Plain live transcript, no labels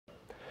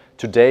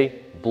Today,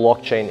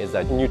 blockchain is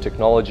that new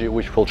technology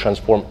which will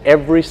transform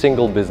every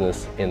single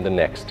business in the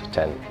next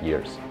 10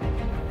 years.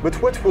 But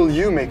what will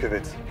you make of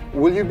it?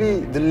 Will you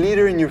be the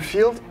leader in your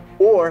field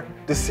or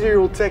the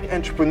serial tech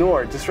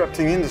entrepreneur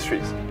disrupting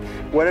industries?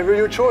 Whatever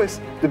your choice,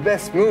 the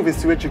best move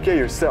is to educate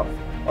yourself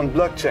on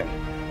blockchain.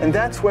 And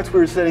that's what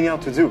we're setting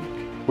out to do.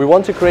 We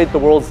want to create the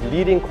world's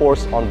leading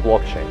course on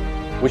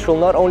blockchain, which will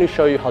not only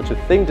show you how to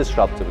think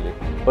disruptively,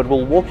 but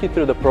will walk you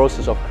through the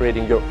process of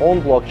creating your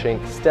own blockchain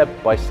step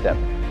by step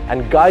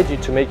and guide you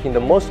to making the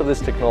most of this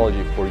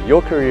technology for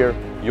your career,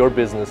 your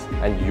business,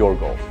 and your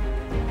goals.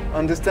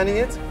 Understanding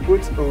it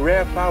puts a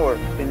rare power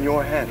in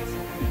your hands.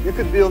 You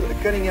could build a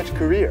cutting-edge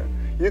career.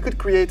 You could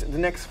create the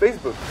next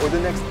Facebook or the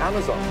next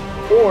Amazon,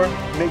 or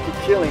make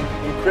a killing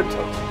in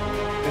crypto.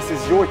 This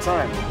is your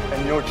time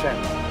and your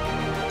chance.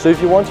 So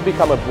if you want to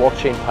become a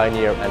blockchain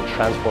pioneer and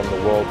transform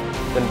the world,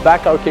 then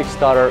back our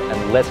Kickstarter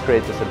and let's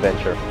create this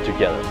adventure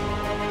together.